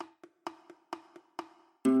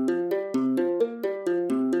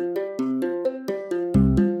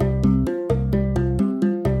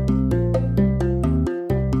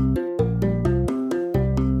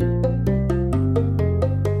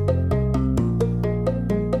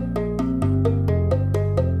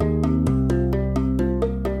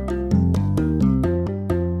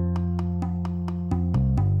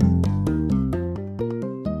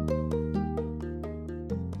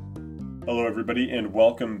everybody, and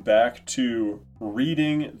welcome back to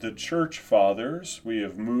Reading the Church Fathers. We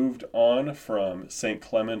have moved on from St.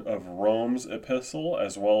 Clement of Rome's epistle,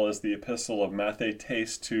 as well as the epistle of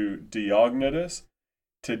Mathetes to Diognetus.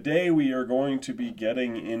 Today we are going to be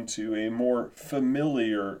getting into a more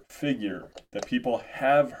familiar figure that people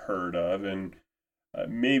have heard of and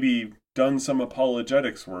maybe done some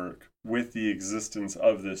apologetics work with the existence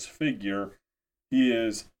of this figure. He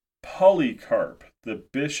is Polycarp, the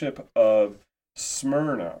Bishop of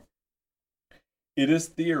Smyrna. It is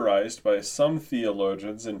theorized by some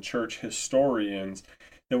theologians and church historians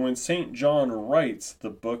that when St. John writes the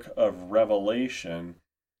book of Revelation,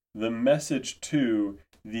 the message to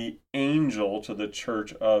the angel to the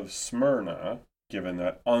church of Smyrna, given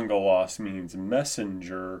that angelos means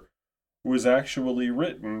messenger, was actually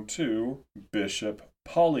written to Bishop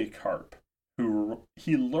Polycarp, who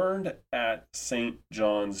he learned at St.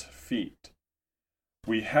 John's feet.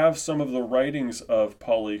 We have some of the writings of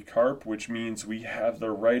Polycarp, which means we have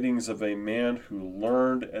the writings of a man who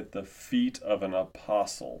learned at the feet of an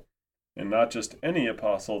apostle. And not just any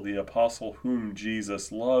apostle, the apostle whom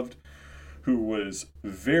Jesus loved, who was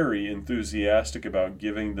very enthusiastic about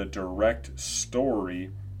giving the direct story,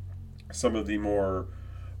 some of the more,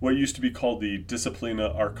 what used to be called the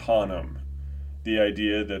Disciplina Arcanum, the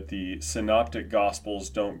idea that the synoptic gospels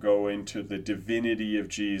don't go into the divinity of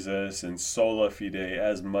Jesus and sola fide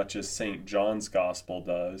as much as St. John's gospel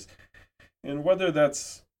does. And whether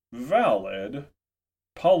that's valid,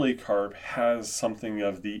 Polycarp has something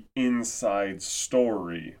of the inside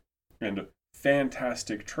story and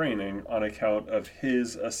fantastic training on account of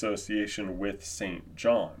his association with St.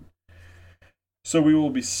 John. So we will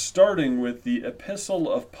be starting with the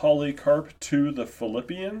Epistle of Polycarp to the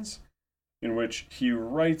Philippians, in which he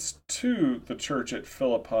writes to the church at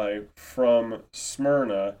Philippi from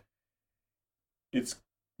Smyrna. It's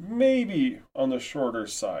maybe on the shorter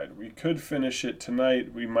side. We could finish it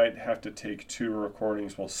tonight. We might have to take 2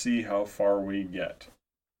 recordings. We'll see how far we get.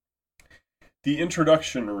 The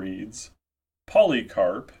introduction reads,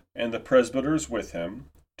 Polycarp and the presbyters with him,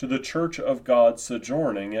 to the church of God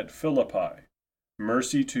sojourning at Philippi.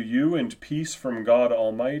 Mercy to you and peace from God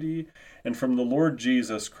Almighty and from the Lord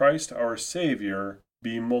Jesus Christ our Savior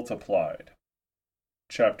be multiplied.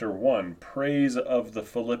 Chapter 1, Praise of the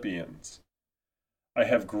Philippians. I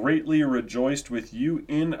have greatly rejoiced with you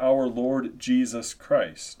in our Lord Jesus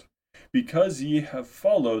Christ, because ye have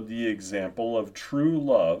followed the example of true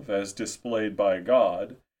love as displayed by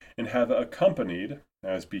God, and have accompanied,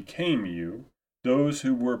 as became you, those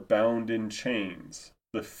who were bound in chains,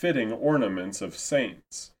 the fitting ornaments of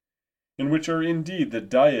saints, in which are indeed the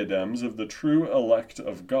diadems of the true elect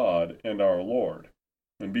of God and our Lord.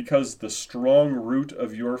 And because the strong root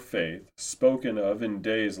of your faith, spoken of in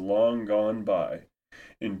days long gone by,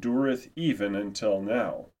 endureth even until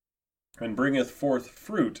now, and bringeth forth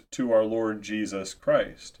fruit to our Lord Jesus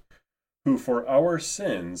Christ, who for our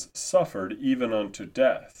sins suffered even unto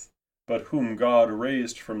death, but whom God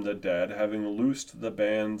raised from the dead, having loosed the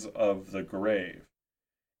bands of the grave,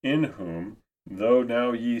 in whom, though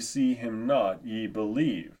now ye see him not, ye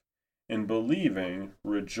believe, and believing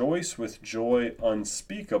rejoice with joy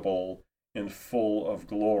unspeakable and full of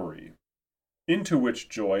glory, into which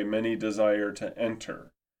joy many desire to enter,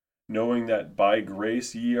 knowing that by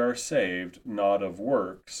grace ye are saved, not of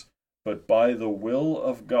works, but by the will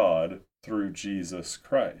of God through Jesus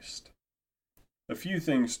Christ. A few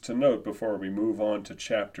things to note before we move on to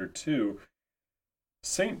chapter 2.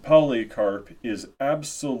 St. Polycarp is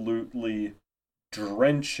absolutely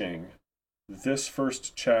drenching this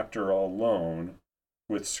first chapter alone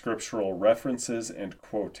with scriptural references and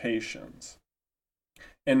quotations.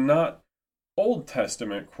 And not Old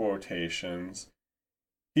Testament quotations.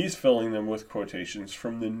 He's filling them with quotations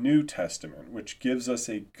from the New Testament, which gives us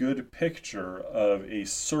a good picture of a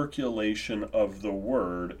circulation of the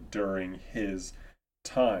word during his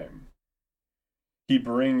time. He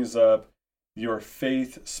brings up your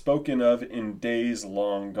faith spoken of in days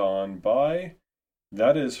long gone by.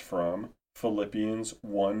 That is from Philippians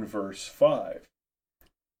 1 verse 5.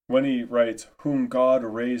 When he writes, whom God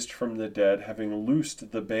raised from the dead, having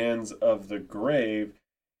loosed the bands of the grave,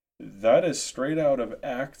 that is straight out of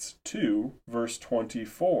Acts 2 verse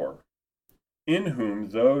 24. In whom,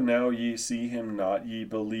 though now ye see him not, ye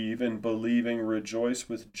believe, and believing rejoice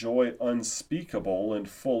with joy unspeakable and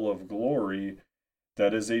full of glory.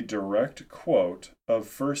 That is a direct quote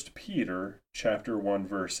of 1 Peter chapter 1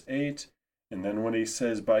 verse 8, and then when he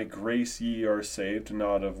says, by grace ye are saved,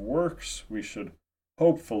 not of works, we should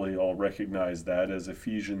hopefully all recognize that as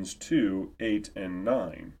Ephesians 2, 8 and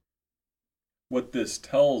 9. What this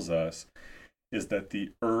tells us is that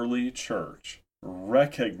the early church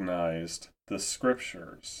recognized the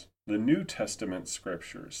scriptures, the New Testament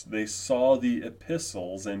scriptures. They saw the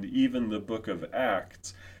epistles and even the book of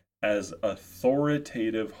Acts as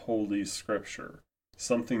authoritative Holy Scripture,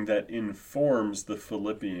 something that informs the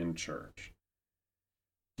Philippian church.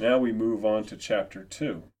 Now we move on to chapter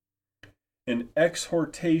 2. An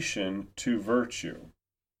exhortation to virtue.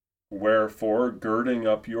 Wherefore, girding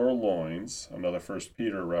up your loins, another 1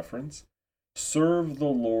 Peter reference, serve the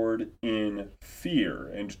Lord in fear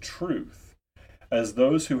and truth, as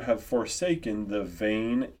those who have forsaken the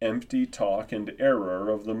vain, empty talk and error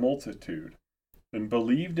of the multitude, and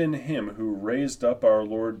believed in him who raised up our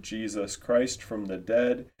Lord Jesus Christ from the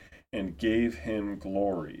dead and gave him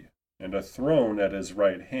glory, and a throne at his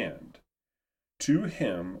right hand. To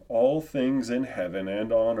him all things in heaven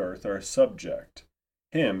and on earth are subject.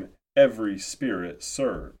 Him every spirit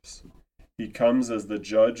serves. He comes as the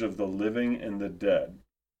judge of the living and the dead.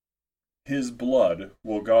 His blood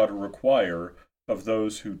will God require of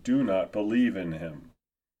those who do not believe in him.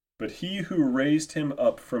 But he who raised him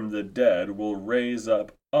up from the dead will raise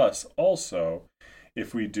up us also,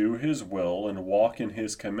 if we do his will and walk in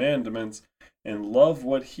his commandments and love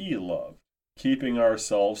what he loved, keeping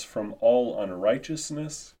ourselves from all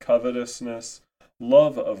unrighteousness, covetousness,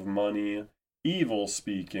 love of money, evil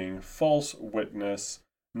speaking, false witness,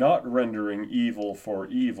 not rendering evil for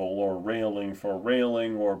evil, or railing for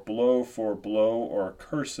railing, or blow for blow, or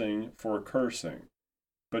cursing for cursing.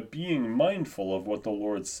 But being mindful of what the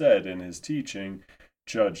Lord said in his teaching,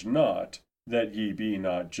 judge not, that ye be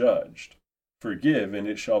not judged. Forgive, and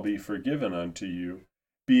it shall be forgiven unto you.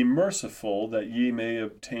 Be merciful, that ye may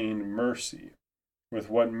obtain mercy. With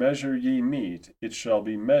what measure ye meet, it shall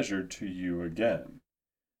be measured to you again.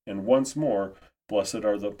 And once more, blessed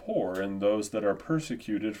are the poor and those that are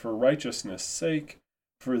persecuted for righteousness' sake,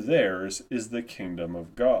 for theirs is the kingdom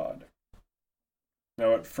of God.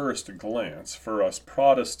 Now, at first glance, for us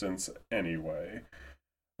Protestants anyway,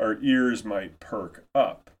 our ears might perk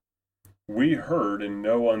up. We heard in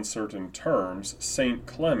no uncertain terms St.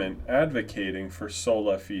 Clement advocating for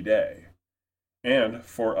sola fide, and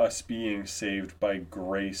for us being saved by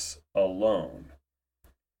grace alone.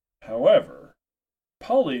 However,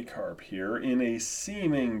 Polycarp here, in a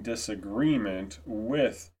seeming disagreement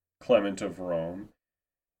with Clement of Rome,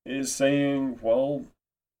 is saying, well,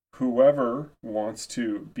 whoever wants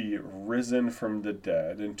to be risen from the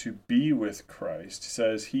dead and to be with Christ,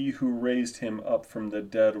 says he who raised him up from the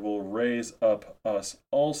dead will raise up us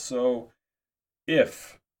also,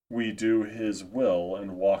 if we do his will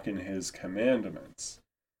and walk in his commandments.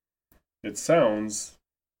 It sounds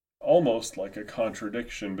almost like a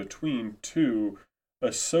contradiction between two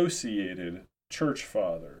associated church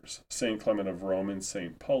fathers, St. Clement of Rome and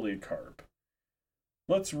St. Polycarp.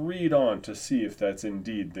 Let's read on to see if that's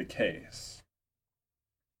indeed the case.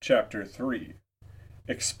 Chapter 3.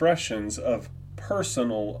 Expressions of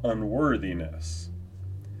personal unworthiness.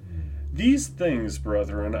 These things,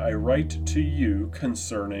 brethren, I write to you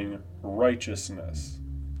concerning righteousness,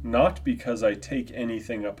 not because I take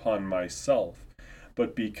anything upon myself,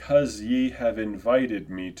 but because ye have invited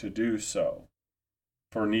me to do so.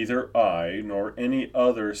 For neither I, nor any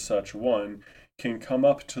other such one, can come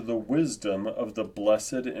up to the wisdom of the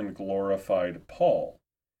blessed and glorified Paul.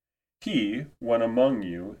 He, when among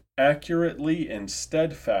you, accurately and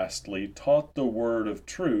steadfastly taught the word of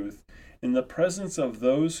truth in the presence of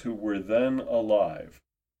those who were then alive.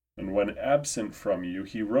 And when absent from you,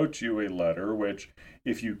 he wrote you a letter which,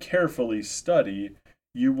 if you carefully study,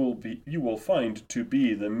 you will find to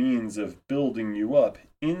be the means of building you up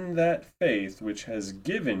in that faith which has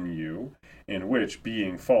given you, and which,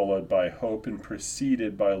 being followed by hope and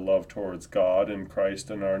preceded by love towards God and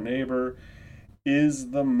Christ and our neighbor,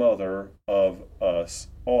 is the mother of us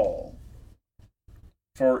all.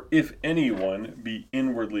 For if anyone be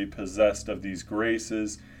inwardly possessed of these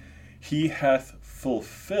graces, he hath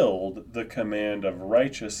fulfilled the command of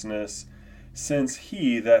righteousness, since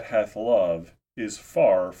he that hath love is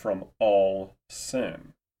far from all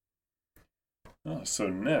sin. So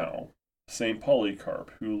now, St. Polycarp,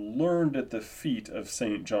 who learned at the feet of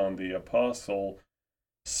St. John the Apostle,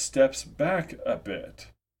 steps back a bit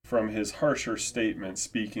from his harsher statement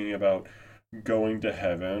speaking about going to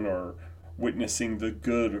heaven or witnessing the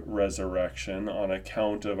good resurrection on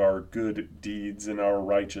account of our good deeds and our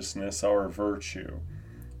righteousness, our virtue,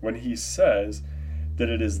 when he says that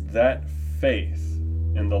it is that faith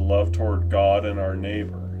in the love toward God and our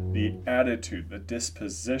neighbor, the attitude, the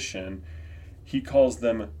disposition, he calls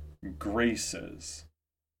them graces,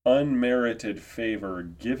 unmerited favor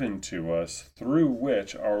given to us through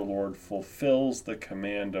which our Lord fulfills the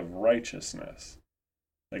command of righteousness.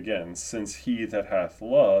 Again, since he that hath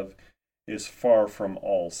love is far from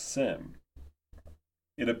all sin.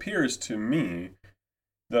 It appears to me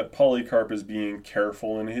that Polycarp is being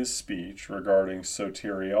careful in his speech regarding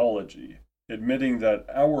soteriology, admitting that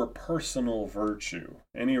our personal virtue,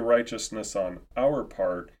 any righteousness on our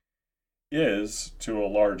part, is, to a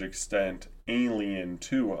large extent, alien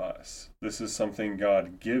to us. This is something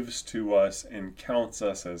God gives to us and counts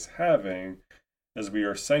us as having as we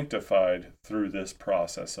are sanctified through this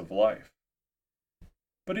process of life.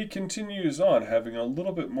 But he continues on, having a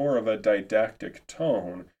little bit more of a didactic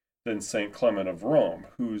tone than St. Clement of Rome,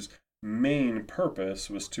 whose main purpose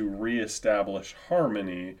was to reestablish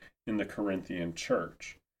harmony in the Corinthian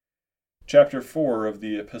church. Chapter 4 of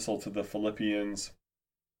the Epistle to the Philippians: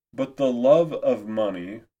 But the love of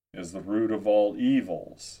money is the root of all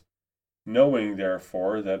evils. Knowing,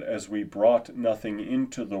 therefore, that as we brought nothing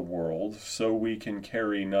into the world, so we can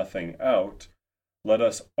carry nothing out, let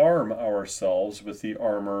us arm ourselves with the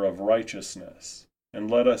armor of righteousness,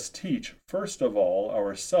 and let us teach, first of all,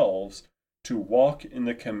 ourselves to walk in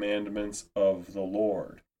the commandments of the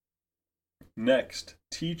Lord. Next,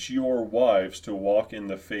 teach your wives to walk in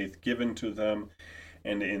the faith given to them,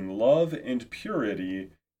 and in love and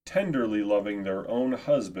purity, tenderly loving their own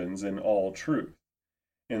husbands in all truth,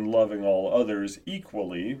 in loving all others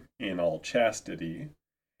equally in all chastity,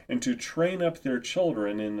 and to train up their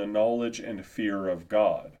children in the knowledge and fear of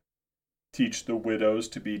God. Teach the widows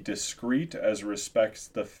to be discreet as respects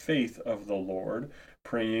the faith of the Lord,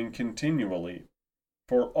 praying continually.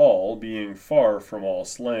 For all, being far from all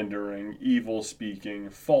slandering, evil speaking,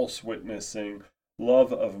 false witnessing,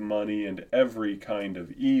 love of money, and every kind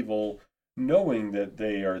of evil, knowing that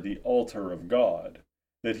they are the altar of God,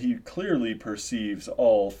 that he clearly perceives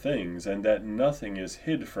all things, and that nothing is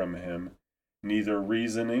hid from him, neither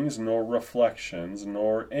reasonings nor reflections,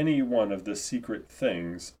 nor any one of the secret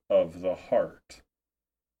things of the heart.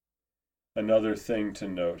 Another thing to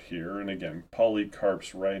note here, and again,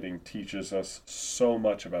 Polycarp's writing teaches us so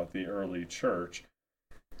much about the early church.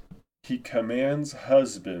 He commands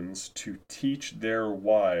husbands to teach their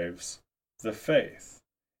wives the faith,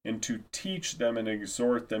 and to teach them and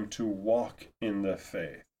exhort them to walk in the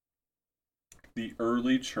faith. The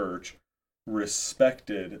early church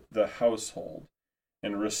respected the household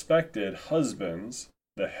and respected husbands,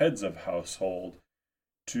 the heads of household,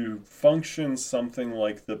 to function something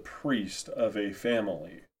like the priest of a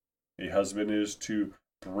family. A husband is to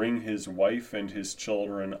bring his wife and his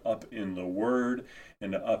children up in the word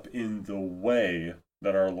and up in the way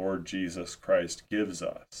that our Lord Jesus Christ gives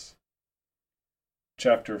us.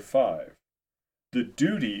 Chapter 5. The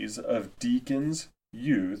duties of deacons,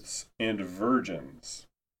 youths, and virgins.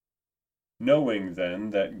 Knowing then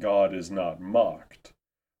that God is not mocked,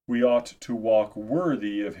 we ought to walk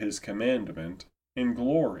worthy of his commandment in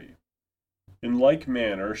glory. In like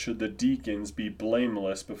manner should the deacons be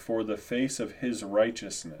blameless before the face of his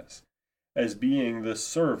righteousness, as being the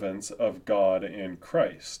servants of God and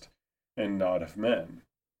Christ, and not of men.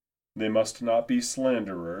 They must not be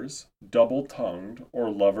slanderers, double-tongued, or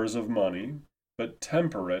lovers of money, but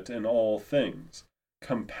temperate in all things,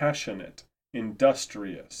 compassionate,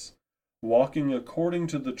 industrious, walking according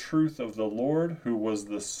to the truth of the Lord, who was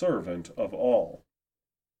the servant of all.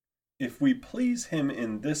 If we please him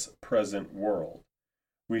in this present world,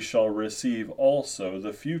 we shall receive also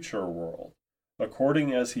the future world,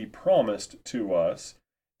 according as he promised to us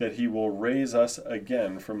that he will raise us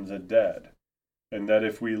again from the dead, and that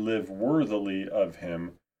if we live worthily of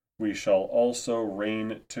him, we shall also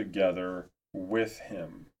reign together with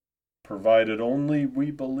him, provided only we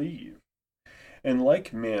believe. In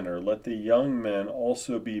like manner, let the young men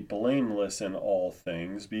also be blameless in all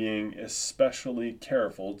things, being especially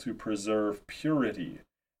careful to preserve purity,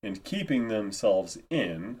 and keeping themselves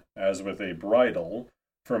in, as with a bridle,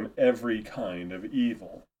 from every kind of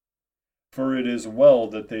evil. For it is well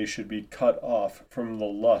that they should be cut off from the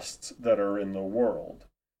lusts that are in the world,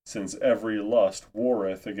 since every lust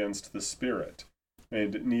warreth against the Spirit.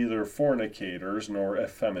 And neither fornicators, nor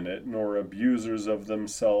effeminate, nor abusers of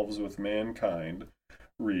themselves with mankind,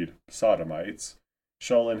 read sodomites,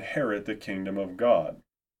 shall inherit the kingdom of God.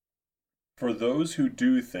 For those who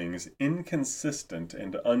do things inconsistent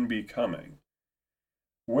and unbecoming.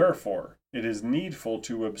 Wherefore it is needful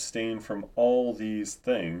to abstain from all these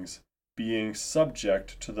things, being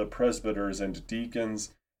subject to the presbyters and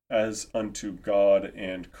deacons, as unto God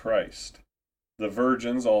and Christ. The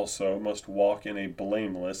virgins also must walk in a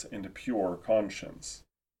blameless and pure conscience.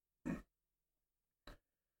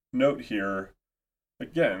 Note here,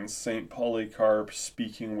 again, St. Polycarp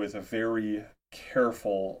speaking with a very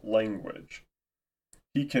careful language.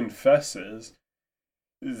 He confesses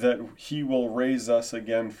that he will raise us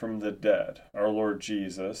again from the dead, our Lord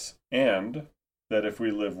Jesus, and that if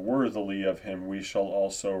we live worthily of him, we shall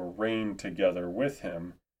also reign together with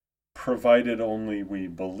him, provided only we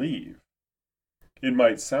believe. It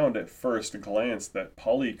might sound at first glance that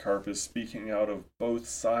Polycarp is speaking out of both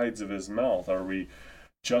sides of his mouth. Are we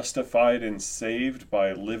justified and saved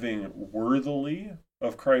by living worthily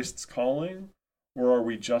of Christ's calling, or are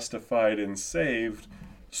we justified and saved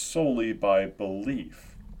solely by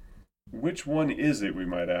belief? Which one is it, we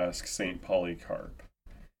might ask St. Polycarp?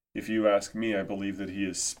 If you ask me, I believe that he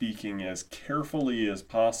is speaking as carefully as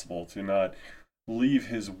possible to not leave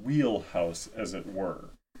his wheelhouse, as it were.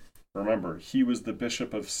 Remember, he was the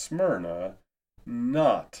bishop of Smyrna,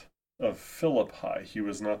 not of Philippi. He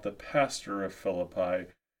was not the pastor of Philippi,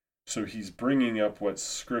 so he's bringing up what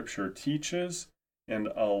Scripture teaches and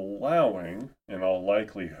allowing, in all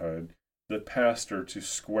likelihood, the pastor to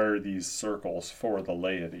square these circles for the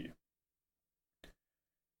laity.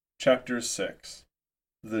 Chapter 6.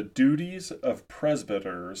 The Duties of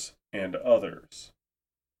Presbyters and Others.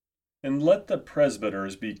 And let the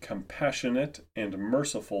presbyters be compassionate and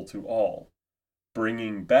merciful to all,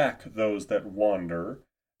 bringing back those that wander,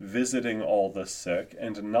 visiting all the sick,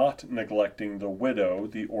 and not neglecting the widow,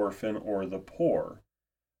 the orphan, or the poor,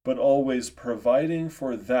 but always providing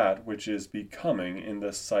for that which is becoming in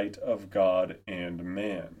the sight of God and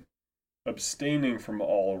man, abstaining from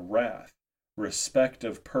all wrath, respect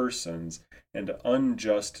of persons, and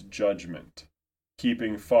unjust judgment,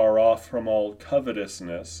 keeping far off from all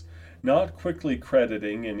covetousness, not quickly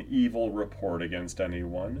crediting an evil report against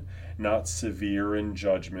anyone, not severe in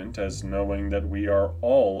judgment, as knowing that we are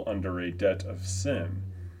all under a debt of sin.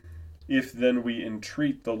 If then we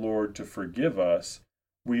entreat the Lord to forgive us,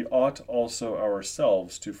 we ought also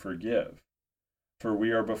ourselves to forgive. For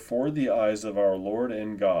we are before the eyes of our Lord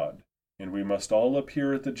and God, and we must all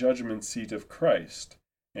appear at the judgment seat of Christ,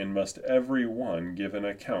 and must every one give an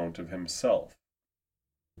account of himself.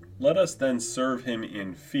 Let us then serve him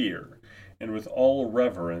in fear, and with all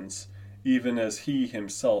reverence, even as he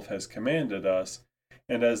himself has commanded us,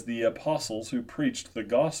 and as the apostles who preached the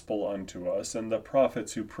gospel unto us, and the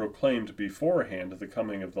prophets who proclaimed beforehand the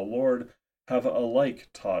coming of the Lord, have alike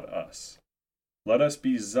taught us. Let us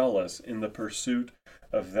be zealous in the pursuit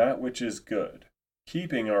of that which is good,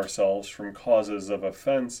 keeping ourselves from causes of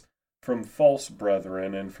offense, from false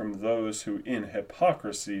brethren, and from those who in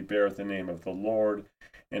hypocrisy bear the name of the Lord,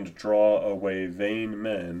 and draw away vain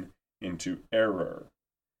men into error.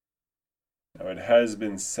 Now, it has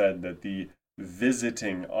been said that the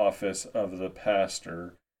visiting office of the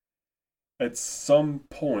pastor at some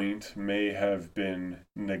point may have been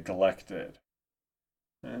neglected.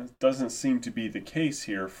 It doesn't seem to be the case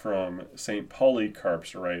here from St.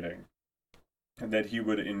 Polycarp's writing, that he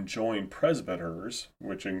would enjoin presbyters,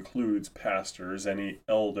 which includes pastors, any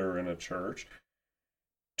elder in a church,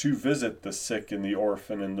 to visit the sick and the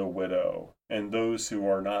orphan and the widow, and those who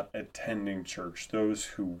are not attending church, those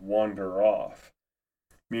who wander off.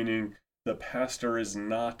 Meaning, the pastor is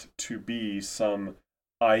not to be some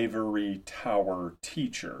ivory tower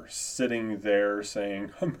teacher sitting there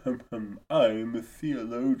saying, I'm a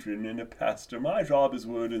theologian and a pastor. My job is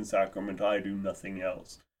word and sacrament. I do nothing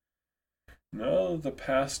else. No, the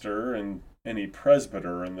pastor and any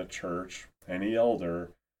presbyter in the church, any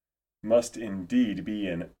elder, must indeed be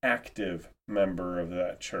an active member of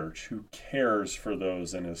that church who cares for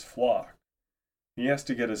those in his flock. He has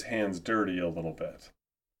to get his hands dirty a little bit.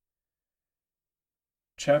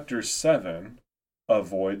 Chapter 7.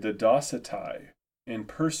 Avoid the Docetae, and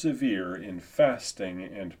persevere in fasting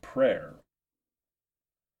and prayer.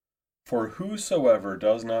 For whosoever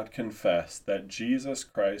does not confess that Jesus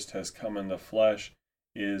Christ has come in the flesh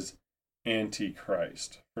is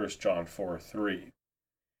Antichrist. 1 John 4:3.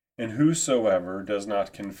 And whosoever does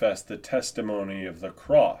not confess the testimony of the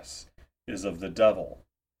cross is of the devil.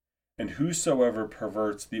 And whosoever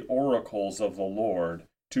perverts the oracles of the Lord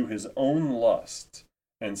to his own lusts,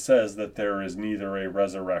 and says that there is neither a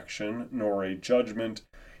resurrection nor a judgment,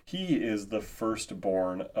 he is the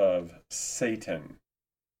firstborn of Satan.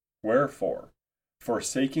 Wherefore,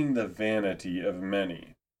 forsaking the vanity of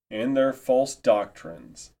many, and their false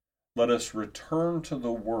doctrines, let us return to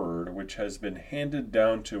the word which has been handed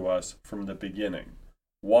down to us from the beginning,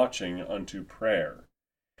 watching unto prayer,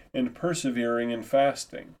 and persevering in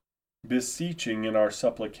fasting, beseeching in our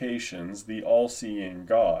supplications the all-seeing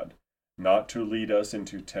God, not to lead us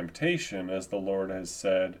into temptation, as the Lord has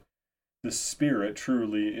said, the spirit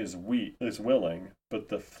truly is willing, but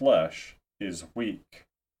the flesh is weak.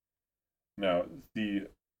 Now, the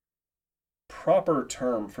proper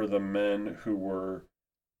term for the men who were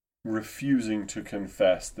refusing to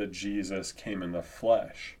confess that Jesus came in the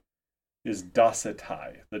flesh, is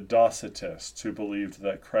Docetai, the Docetists, who believed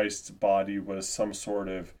that Christ's body was some sort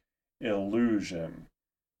of illusion.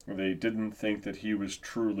 They didn't think that he was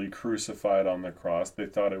truly crucified on the cross. They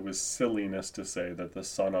thought it was silliness to say that the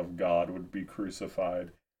Son of God would be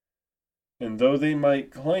crucified. And though they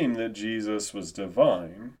might claim that Jesus was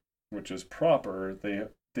divine, which is proper,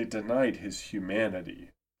 they denied his humanity,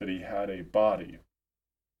 that he had a body.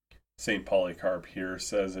 St. Polycarp here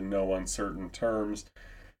says in no uncertain terms,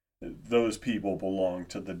 those people belong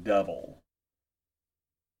to the devil.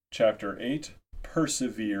 Chapter 8,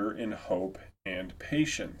 Persevere in Hope and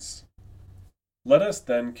Patience. Let us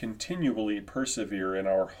then continually persevere in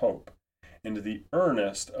our hope, and the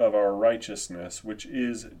earnest of our righteousness, which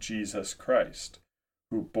is Jesus Christ,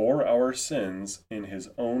 who bore our sins in his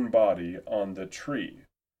own body on the tree,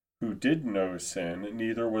 who did no sin,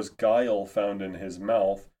 neither was guile found in his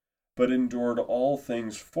mouth, but endured all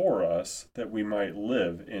things for us, that we might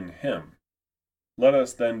live in him. Let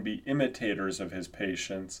us then be imitators of his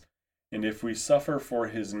patience, and if we suffer for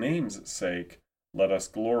his name's sake, let us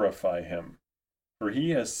glorify him. For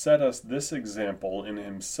he has set us this example in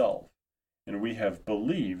himself, and we have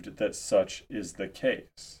believed that such is the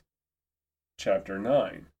case. Chapter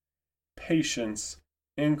 9. Patience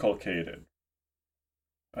inculcated.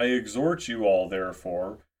 I exhort you all,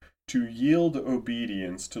 therefore, to yield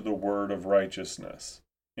obedience to the word of righteousness,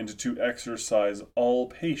 and to exercise all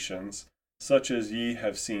patience, such as ye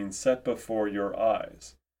have seen set before your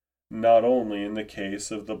eyes, not only in the case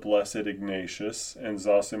of the blessed Ignatius, and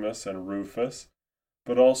Zosimus, and Rufus,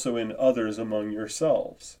 but also in others among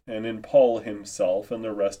yourselves, and in Paul himself and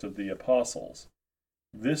the rest of the apostles.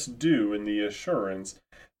 This do in the assurance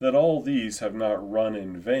that all these have not run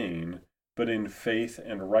in vain, but in faith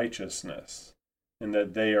and righteousness, and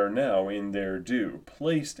that they are now in their due,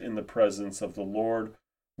 placed in the presence of the Lord,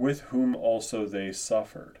 with whom also they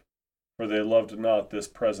suffered. For they loved not this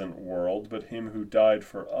present world, but him who died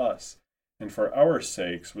for us, and for our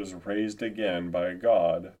sakes was raised again by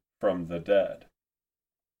God from the dead.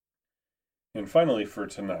 And finally for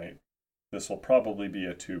tonight, this will probably be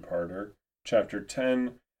a two-parter, Chapter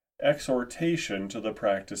 10, Exhortation to the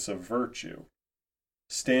Practice of Virtue.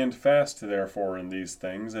 Stand fast, therefore, in these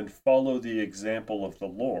things, and follow the example of the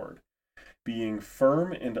Lord, being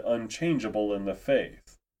firm and unchangeable in the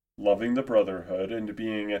faith, loving the brotherhood, and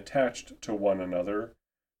being attached to one another,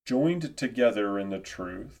 joined together in the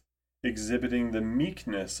truth, exhibiting the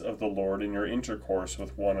meekness of the Lord in your intercourse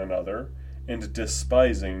with one another, and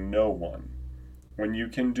despising no one. When you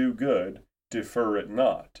can do good, defer it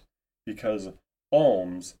not, because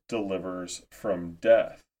alms delivers from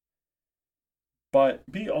death.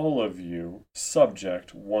 But be all of you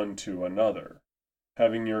subject one to another,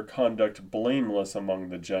 having your conduct blameless among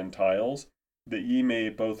the Gentiles, that ye may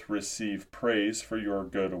both receive praise for your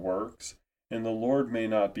good works, and the Lord may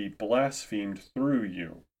not be blasphemed through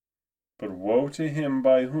you. But woe to him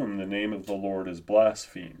by whom the name of the Lord is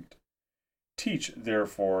blasphemed. Teach,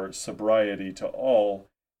 therefore, sobriety to all,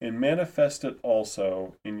 and manifest it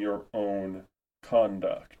also in your own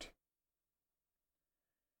conduct.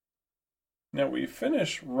 Now we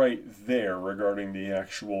finish right there regarding the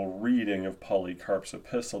actual reading of Polycarp's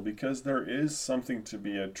epistle, because there is something to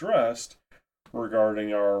be addressed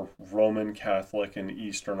regarding our Roman Catholic and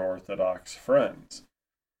Eastern Orthodox friends.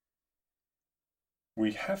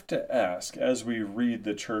 We have to ask, as we read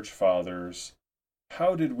the Church Fathers,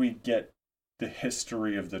 how did we get the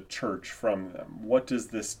history of the Church from them? What does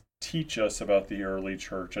this teach us about the early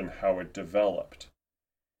Church and how it developed?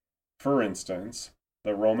 For instance,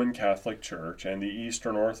 the Roman Catholic Church and the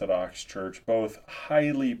Eastern Orthodox Church both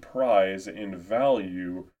highly prize and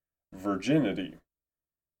value virginity.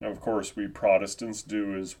 Now, of course, we Protestants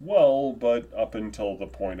do as well, but up until the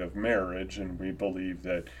point of marriage, and we believe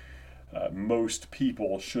that most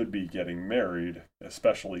people should be getting married,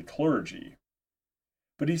 especially clergy.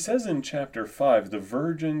 But he says in chapter 5, the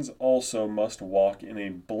virgins also must walk in a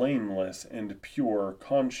blameless and pure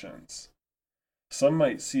conscience. Some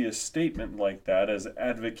might see a statement like that as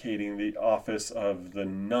advocating the office of the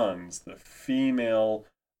nuns, the female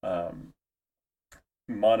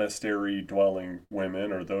monastery-dwelling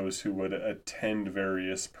women, or those who would attend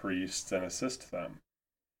various priests and assist them.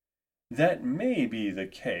 That may be the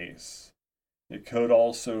case. It could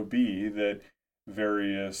also be that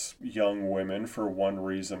various young women, for one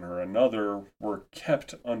reason or another, were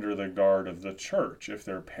kept under the guard of the church if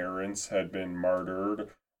their parents had been martyred,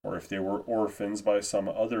 or if they were orphans by some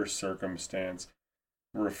other circumstance,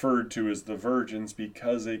 referred to as the virgins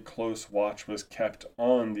because a close watch was kept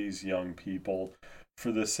on these young people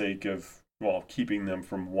for the sake of well, keeping them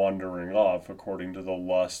from wandering off according to the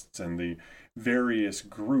lusts and the various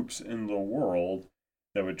groups in the world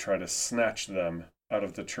that would try to snatch them out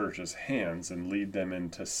of the church's hands and lead them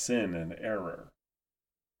into sin and error.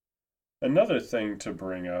 Another thing to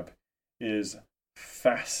bring up is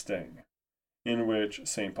fasting, in which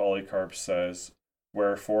St. Polycarp says,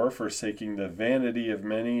 "Wherefore, forsaking the vanity of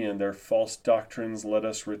many and their false doctrines, let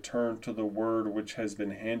us return to the word which has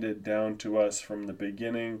been handed down to us from the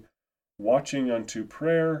beginning, watching unto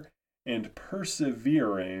prayer and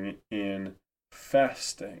persevering in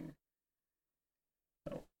fasting."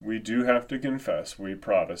 Now, we do have to confess, we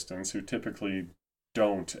Protestants, who typically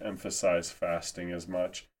don't emphasize fasting as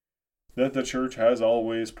much, that the church has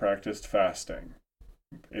always practiced fasting.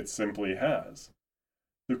 It simply has.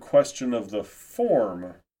 The question of the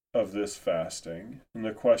form of this fasting, and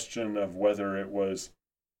the question of whether it was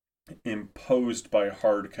imposed by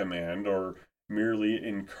hard command or merely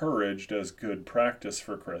encouraged as good practice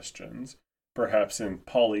for Christians, perhaps in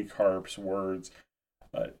Polycarp's words,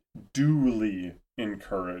 duly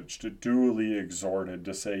encouraged, duly exhorted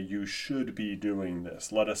to say, you should be doing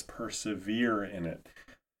this, let us persevere in it.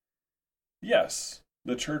 Yes,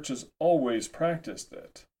 the church has always practiced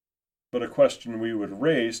it. But a question we would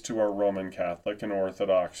raise to our Roman Catholic and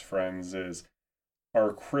Orthodox friends is,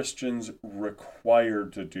 are Christians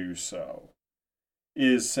required to do so?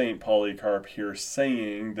 Is St. Polycarp here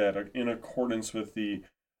saying that in accordance with the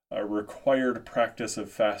required practice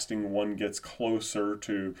of fasting, one gets closer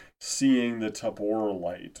to seeing the Tabor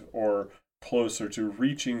light, or closer to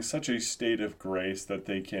reaching such a state of grace that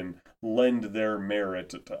they can lend their merit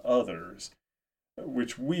to others,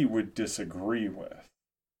 which we would disagree with?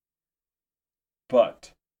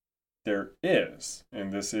 But there is,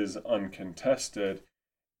 and this is uncontested,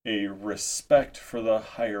 a respect for the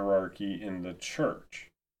hierarchy in the church.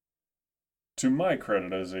 To my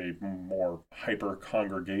credit as a more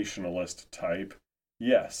hyper-congregationalist type,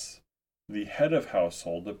 yes, the head of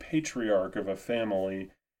household, the patriarch of a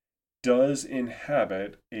family, does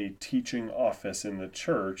inhabit a teaching office in the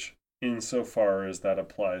church insofar as that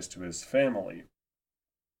applies to his family.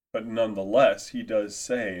 But nonetheless, he does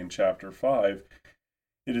say in chapter 5,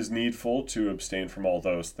 it is needful to abstain from all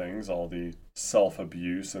those things, all the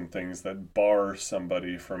self-abuse and things that bar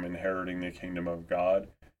somebody from inheriting the kingdom of God,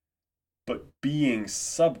 but being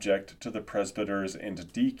subject to the presbyters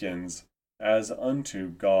and deacons as unto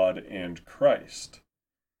God and Christ.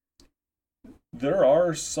 There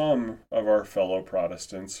are some of our fellow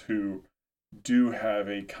Protestants who do have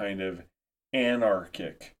a kind of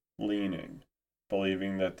anarchic leaning,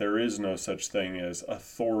 believing that there is no such thing as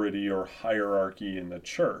authority or hierarchy in the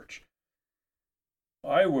church.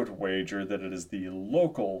 I would wager that it is the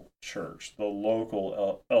local church, the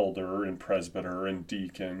local elder and presbyter and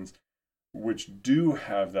deacons, which do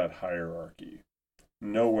have that hierarchy.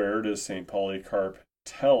 Nowhere does St. Polycarp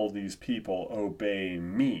tell these people, obey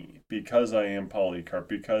me, because I am Polycarp,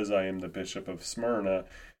 because I am the Bishop of Smyrna.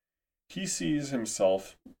 He sees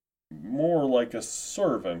himself more like a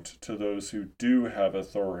servant to those who do have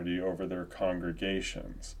authority over their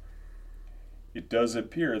congregations. It does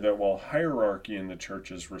appear that while hierarchy in the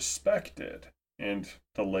church is respected, and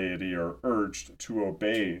the laity are urged to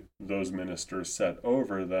obey those ministers set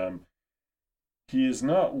over them, he is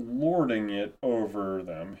not lording it over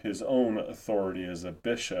them, his own authority as a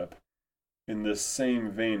bishop, in the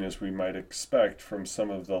same vein as we might expect from some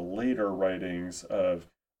of the later writings of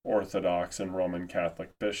Orthodox and Roman Catholic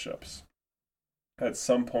bishops. At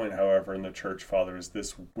some point, however, in the Church Fathers,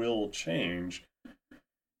 this will change.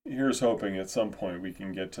 Here's hoping at some point we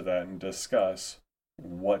can get to that and discuss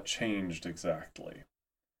what changed exactly.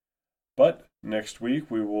 But next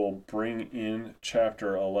week we will bring in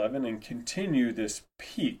chapter 11 and continue this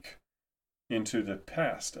peek into the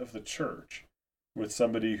past of the church with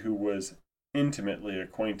somebody who was intimately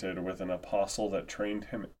acquainted with an apostle that trained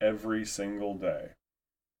him every single day.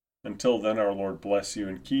 Until then, our Lord bless you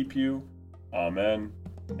and keep you. Amen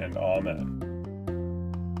and amen.